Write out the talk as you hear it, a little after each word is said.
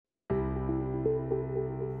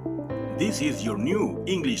This is your new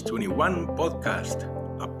English 21 podcast,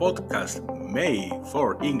 a podcast made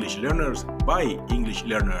for English learners by English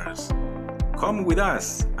learners. Come with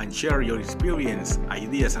us and share your experience,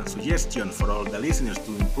 ideas, and suggestions for all the listeners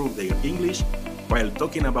to improve their English while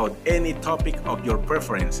talking about any topic of your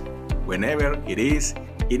preference, whenever it is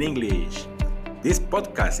in English. This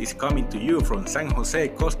podcast is coming to you from San Jose,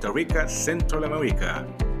 Costa Rica, Central America,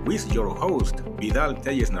 with your host, Vidal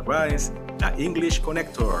Telles Narvaez, the English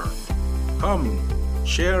Connector. Come,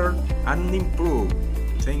 share, and improve.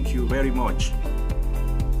 Thank you very much.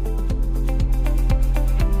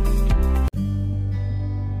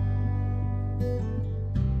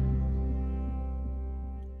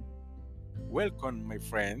 Welcome, my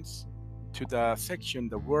friends, to the section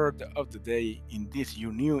The Word of the Day in this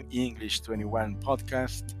your new English 21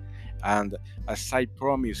 podcast. And as I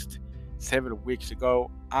promised several weeks ago,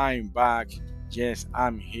 I'm back. Yes,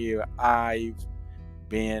 I'm here. I've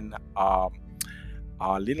been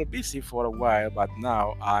a little busy for a while, but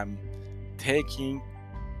now I'm taking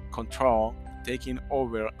control, taking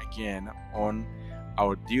over again on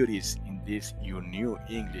our duties in this your new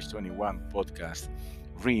English 21 podcast.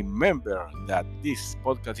 Remember that this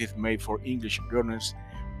podcast is made for English learners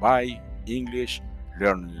by English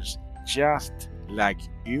learners, just like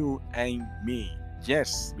you and me.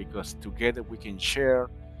 Yes, because together we can share,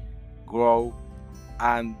 grow,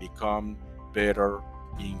 and become better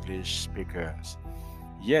English speakers.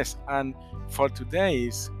 Yes, and for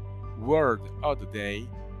today's word of the day,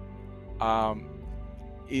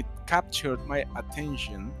 it captured my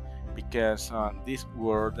attention because this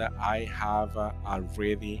word I have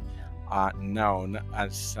already known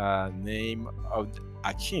as the name of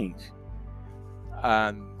a king.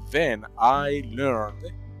 And then I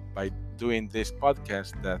learned by doing this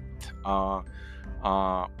podcast that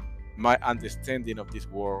my understanding of this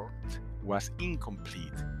word was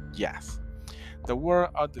incomplete. Yes. The word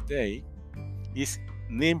of the day is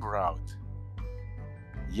Nimrod.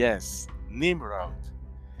 Yes, Nimrod.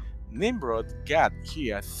 Nimrod got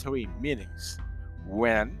here three meanings.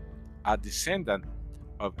 When a descendant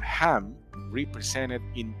of Ham, represented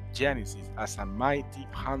in Genesis as a mighty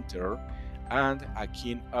hunter and a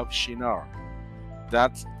king of Shinar.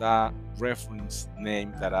 That's the reference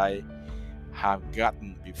name that I have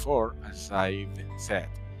gotten before, as I've said.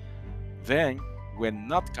 Then, when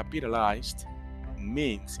not capitalized,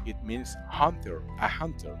 it means hunter, a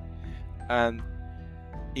hunter. And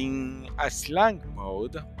in a slang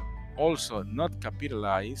mode, also not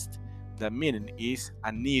capitalized, the meaning is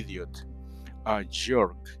an idiot, a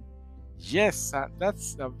jerk. Yes,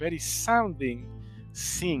 that's a very sounding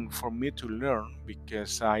thing for me to learn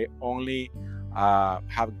because I only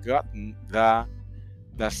have gotten the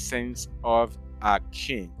sense of a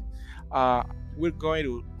king. We're going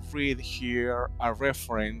to read here a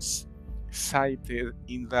reference cited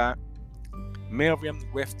in the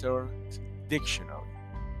Merriam-Webster dictionary.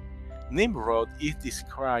 Nimrod is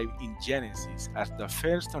described in Genesis as the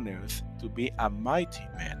first on earth to be a mighty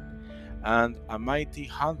man and a mighty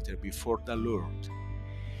hunter before the Lord.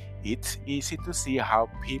 It's easy to see how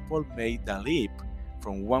people made the leap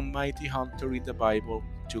from one mighty hunter in the Bible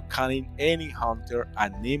to calling any hunter a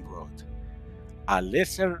Nimrod. A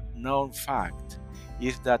lesser known fact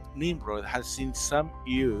is that Nimrod has seen some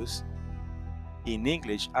use in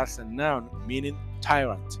English as a noun meaning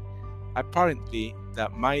tyrant. Apparently, the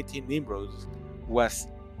mighty Nimrod was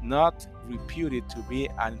not reputed to be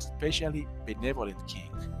an especially benevolent king,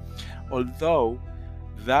 although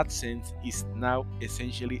that sense is now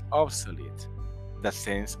essentially obsolete, the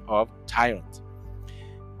sense of tyrant.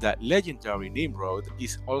 The legendary Nimrod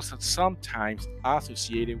is also sometimes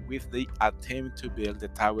associated with the attempt to build the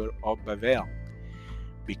Tower of Babel.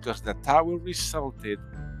 Because the tower resulted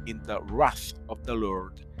in the wrath of the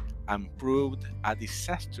Lord and proved a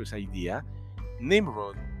disastrous idea,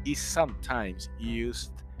 Nimrod is sometimes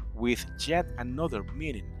used with yet another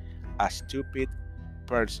meaning, a stupid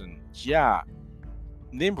person. Yeah,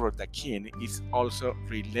 Nimrod the king is also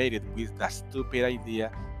related with the stupid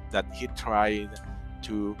idea that he tried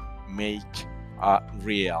to make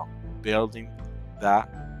real, building the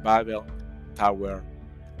Babel Tower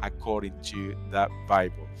according to the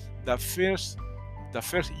Bible. The first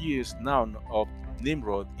use known of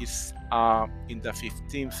Nimrod is in the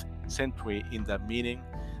 15th century in the meaning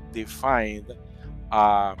defined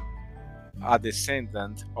a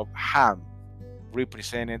descendant of Ham,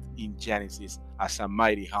 represented in Genesis as a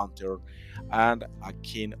mighty hunter and a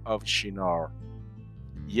king of Shinar.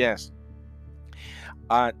 Yes,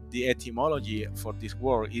 the etymology for this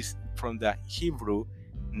word is from the Hebrew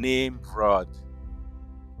Nimrod.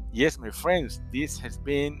 Yes, my friends, this has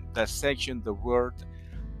been the section The Word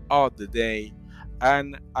of the day.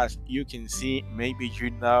 And as you can see, maybe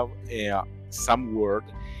you know some word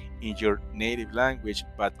in your native language,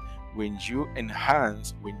 but when you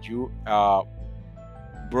enhance, when you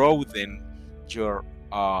broaden your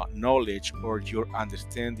knowledge or your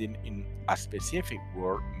understanding in a specific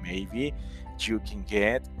word, maybe you can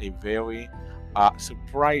get a very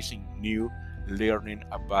surprising new learning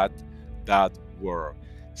about that word.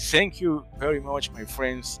 Thank you very much, my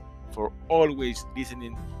friends, for always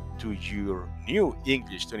listening to your new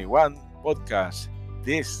English 21 podcast.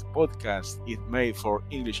 This podcast is made for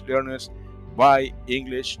English learners by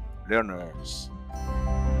English learners.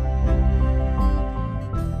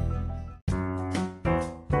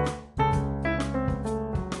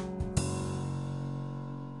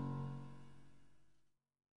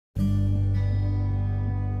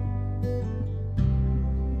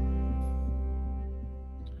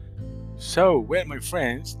 So, well, my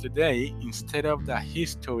friends, today, instead of the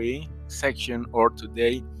history section or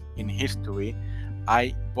today in history,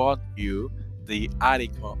 I bought you the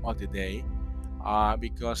article of the day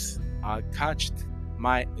because catched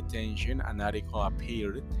my attention. An article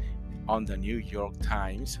appeared on the New York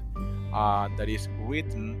Times that is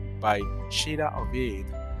written by Sheila Ovid,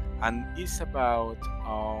 and it's about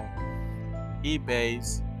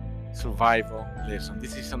eBay's survival lesson.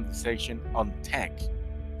 This is on the section on tech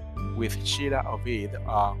with Sheila Ovid,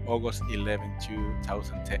 August 11,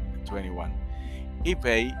 2021.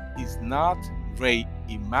 eBay is not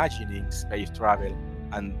reimagining space travel,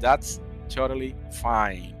 and that's totally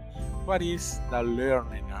fine. What is the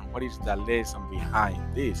learning and what is the lesson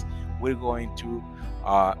behind this? We're going to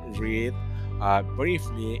read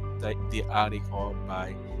briefly the article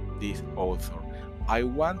by this author. I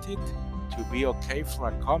wanted to be okay for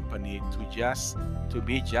a company to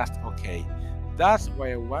be just okay. That's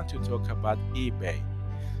why I want to talk about eBay.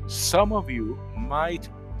 Some of you might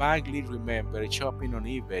vaguely remember shopping on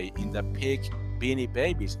eBay in the peak Beanie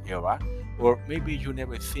Babies era, or maybe you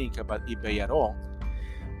never think about eBay at all.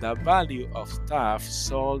 The value of stuff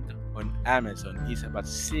sold on Amazon is about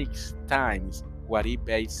 6 times what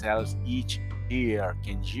eBay sells each year.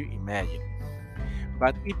 Can you imagine?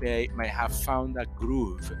 But eBay might have found a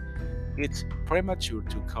groove. It's premature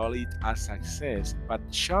to call it a success, but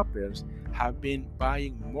shoppers have been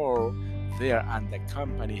buying more there, and the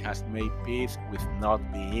company has made peace with not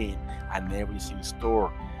being an everything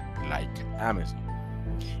store like Amazon.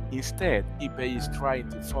 Instead, eBay is trying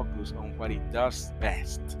to focus on what it does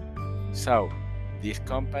best. So, this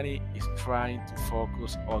company is trying to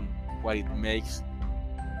focus on what it makes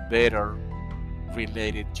better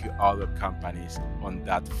related to other companies on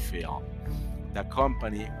that field. The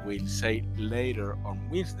company will say later on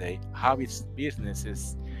Wednesday how its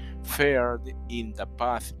businesses fared in the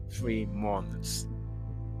past 3 months.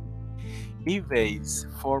 eBay's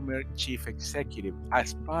former chief executive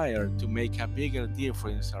aspired to make a bigger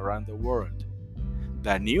difference around the world.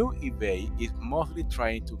 The new eBay is mostly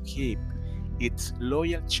trying to keep its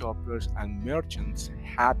loyal shoppers and merchants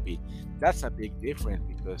happy. That's a big difference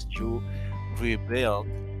because you rebuild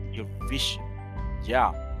your vision.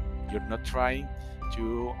 Yeah, you're not trying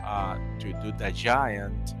to do the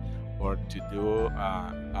giant or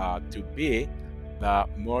to be the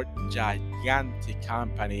more gigantic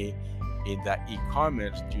company in the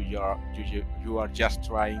e-commerce. You are just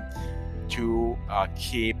trying to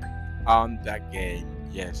keep on the game.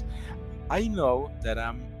 Yes, I know that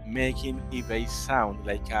I'm making eBay sound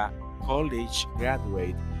like a college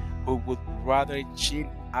graduate who would rather chill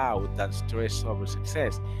out than stress over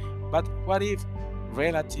success. But what if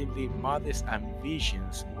relatively modest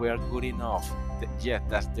ambitions were good enough? Yes,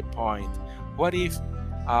 that's the point. What if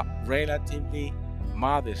relatively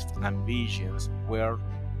modest ambitions were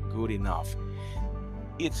good enough?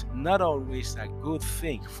 It's not always a good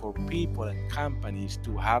thing for people and companies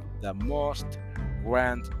to have the most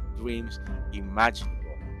grand dreams imaginable.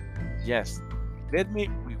 Yes, let me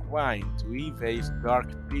rewind to eBay's dark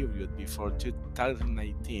period before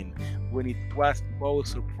 2019 when it was both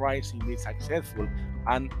surprisingly successful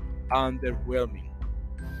and underwhelming.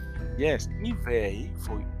 Yes, eBay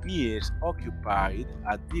for years occupied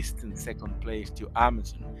a distant second place to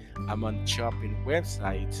Amazon among shopping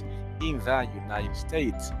websites in the United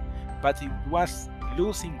States, but it was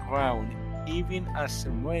losing ground even as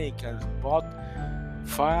Americans bought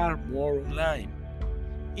far more online.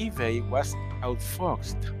 eBay was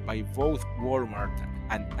outfoxed by both Walmart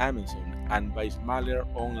and Amazon and by smaller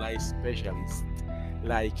online specialists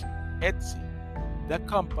like Etsy. The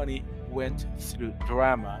company went through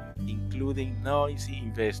drama, including noisy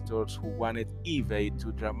investors who wanted eBay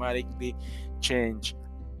to dramatically change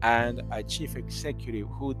and a chief executive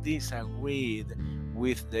who disagreed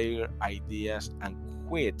with their ideas and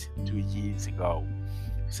quit 2 years ago.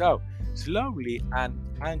 So, slowly and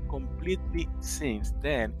completely since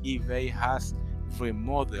then, eBay has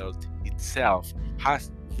remodeled itself,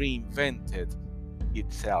 has reinvented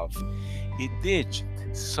itself. It ditched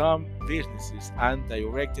some businesses and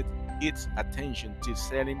directed its attention to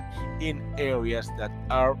selling in areas that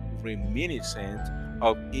are reminiscent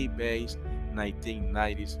of eBay's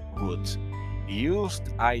 1990s roots. Used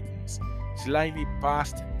items slightly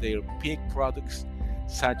past their peak products,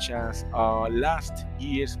 such as last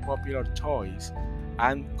year's popular toys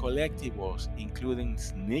and collectibles, including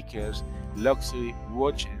sneakers, luxury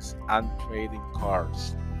watches, and trading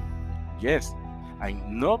cards. Yes,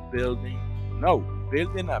 I'm not building, no,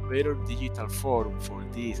 building a better digital forum for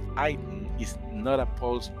this item is not a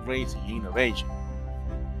post raising innovation,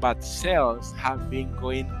 but sales have been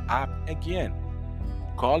going up again.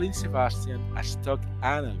 Colin Sebastian, a stock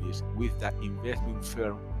analyst with the investment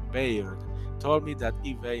firm Baird, told me that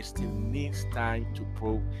eBay still needs time to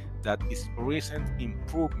prove that its recent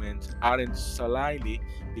improvements aren't solely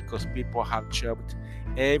because people have shopped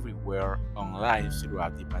everywhere online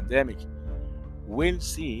throughout the pandemic. We'll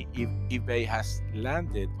see if eBay has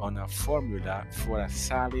landed on a formula for a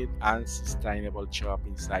solid and sustainable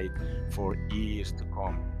shopping site for years to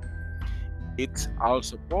come. It's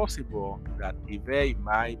also possible that eBay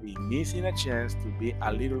might be missing a chance to be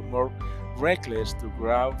a little more reckless to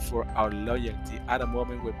grow for our loyalty at a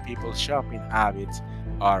moment when people's shopping habits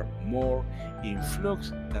are more in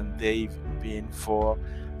flux than they've been for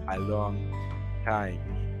a long time.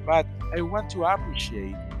 But I want to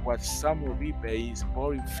appreciate what some of eBay's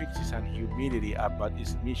boring fixes and humility about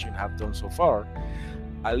its mission have done so far.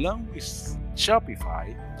 Along with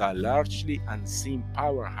Shopify, the largely unseen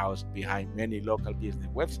powerhouse behind many local business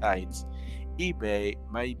websites, eBay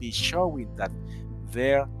might be showing that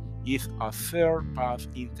there is a third path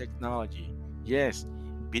in technology. Yes,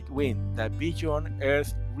 between the beyond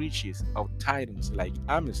earth reaches of titans like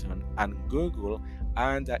Amazon and Google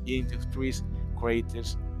and the industry's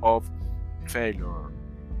creators of failure.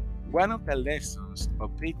 One of the lessons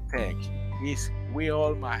of big tech is we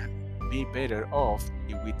all might be better off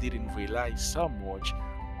if we didn't rely so much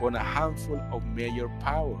on a handful of major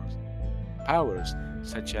powers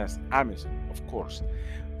such as Amazon, of course.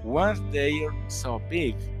 Once they're so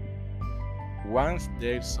big, once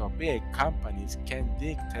they're so big, companies can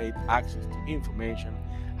dictate access to information,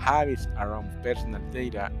 habits around personal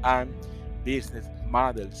data, and business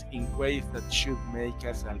models in ways that should make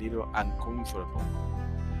us a little uncomfortable.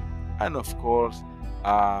 And of course,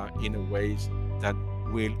 in ways that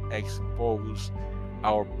will expose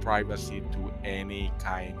our privacy to any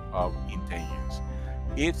kind of intentions.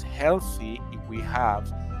 It's healthy if we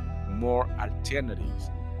have more alternatives,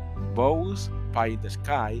 both pie in the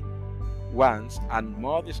sky ones and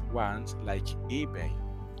modest ones like eBay,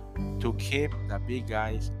 to keep the big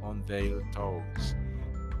guys on their toes.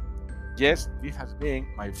 Yes, this has been,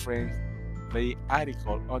 my friends, the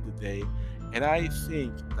article of the day, and I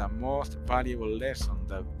think the most valuable lesson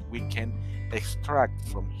that we can extract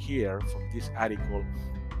from here, from this article,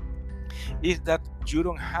 is that you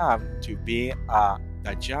don't have to be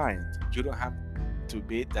the giant, you don't have to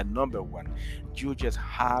be the number one, you just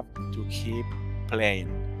have to keep playing.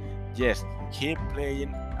 Yes, keep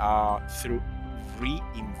playing through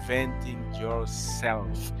reinventing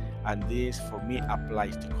yourself. And this, for me,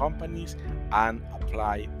 applies to companies and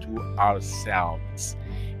apply to ourselves.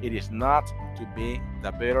 It is not to be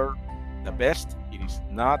the better, the best. It is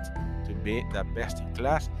not to be the best in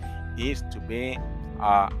class. It is to be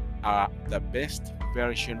uh, the best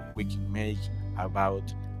version we can make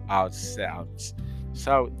about ourselves.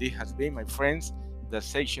 So this has been, my friends, the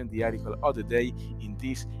section, the article of the day in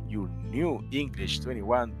this your new English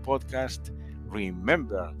 21 podcast.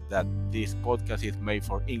 Remember that this podcast is made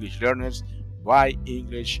for English learners by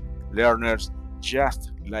English learners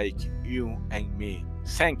just like you and me.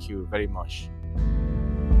 Thank you very much.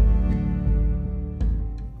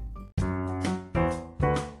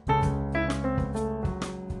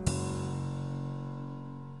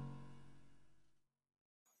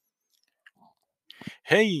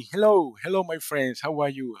 Hey, hello, my friends. How are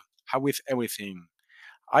you? How is everything?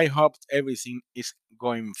 I hope everything is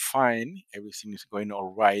going fine. Everything is going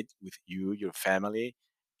all right with you, your family,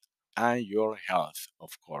 and your health.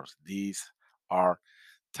 Of course, these are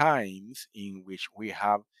times in which we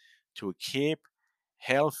have to keep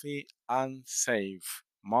healthy and safe,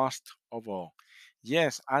 most of all.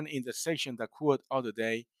 Yes, and in the section, the quote of the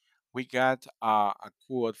day, we got a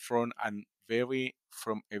quote from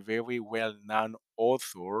a very well-known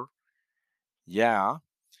author. Yeah,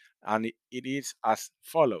 and it is as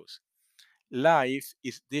follows. Life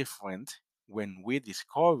is different when we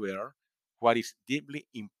discover what is deeply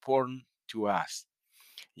important to us.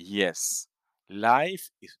 Yes,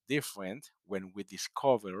 life is different when we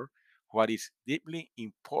discover what is deeply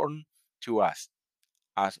important to us.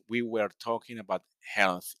 As we were talking about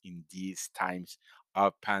health in these times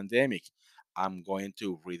of pandemic, I'm going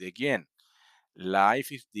to read again.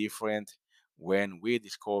 Life is different when we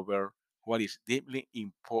discover what is deeply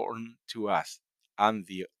important to us. And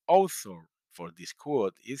the author for this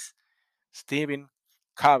quote is Stephen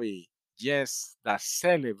Covey. Yes, the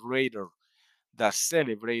celebrated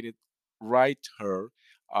writer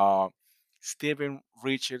Stephen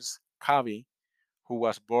Richards Covey, who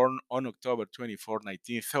was born on October 24,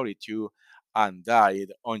 1932, and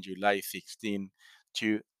died on July 16,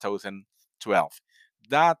 2012.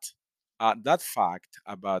 That that fact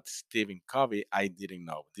about Stephen Covey, I didn't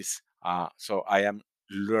know this. So I am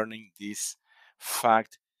learning this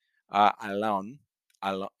fact along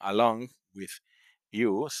with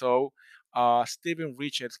you. So Stephen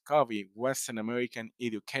Richards Covey was an American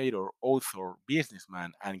educator, author,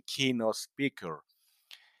 businessman, and keynote speaker.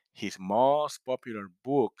 His most popular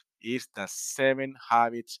book is The Seven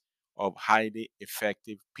Habits of Highly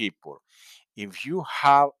Effective People. If you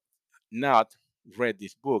have not read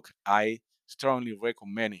this book, I strongly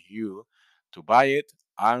recommend you to buy it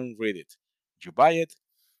and read it. You buy it,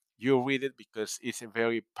 you read it because it's a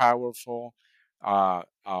very powerful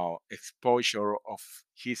exposure of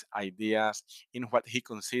his ideas in what he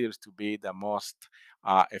considers to be the most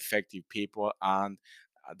effective people and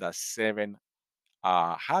the seven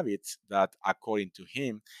habits that, according to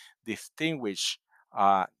him, distinguish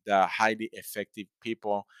the highly effective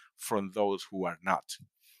people from those who are not.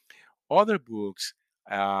 Other books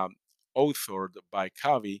um, authored by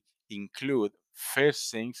Covey include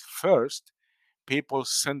First Things First, People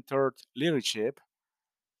Centered Leadership,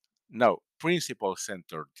 no, Principle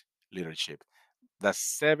Centered Leadership, The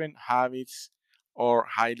Seven Habits or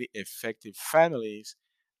Highly Effective Families,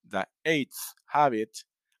 The Eighth Habit,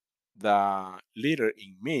 The Leader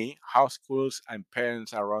in Me, How Schools and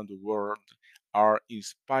Parents Around the World Are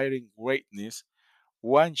Inspiring Greatness,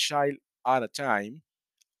 One Child at a Time,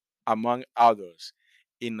 among others.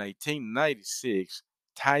 In 1996,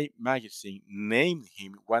 Time magazine named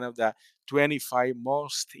him one of the 25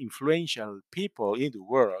 most influential people in the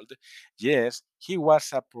world. Yes, he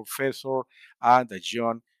was a professor at the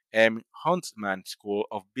John M. Huntsman School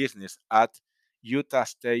of Business at Utah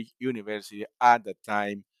State University at the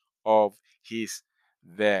time of his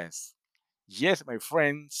death. Yes, my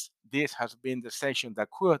friends, this has been the section, the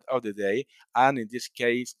quote of the day, and in this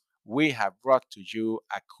case, we have brought to you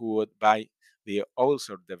a quote by the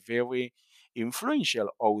author, the very influential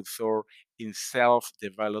author in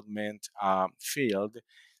self-development field,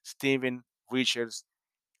 Stephen Richards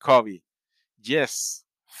Covey. Yes,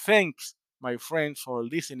 thanks, my friends, for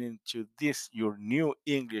listening to this, your new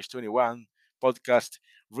English 21 podcast.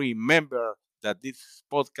 Remember that this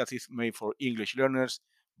podcast is made for English learners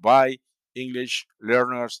by English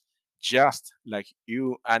learners just like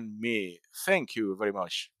you and me. Thank you very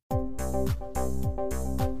much.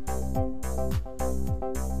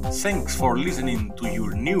 Thanks for listening to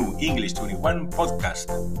your new English 21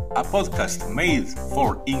 podcast, a podcast made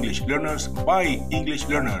for English learners by English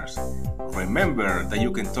learners. Remember that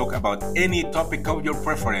you can talk about any topic of your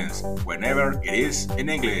preference whenever it is in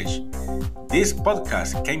English. This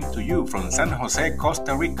podcast came to you from San Jose,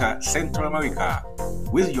 Costa Rica, Central America,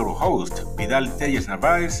 with your host, Vidal Telles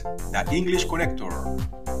Narvaez, the English Connector.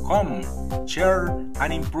 Come, share,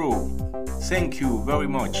 and improve. Thank you very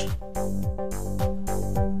much.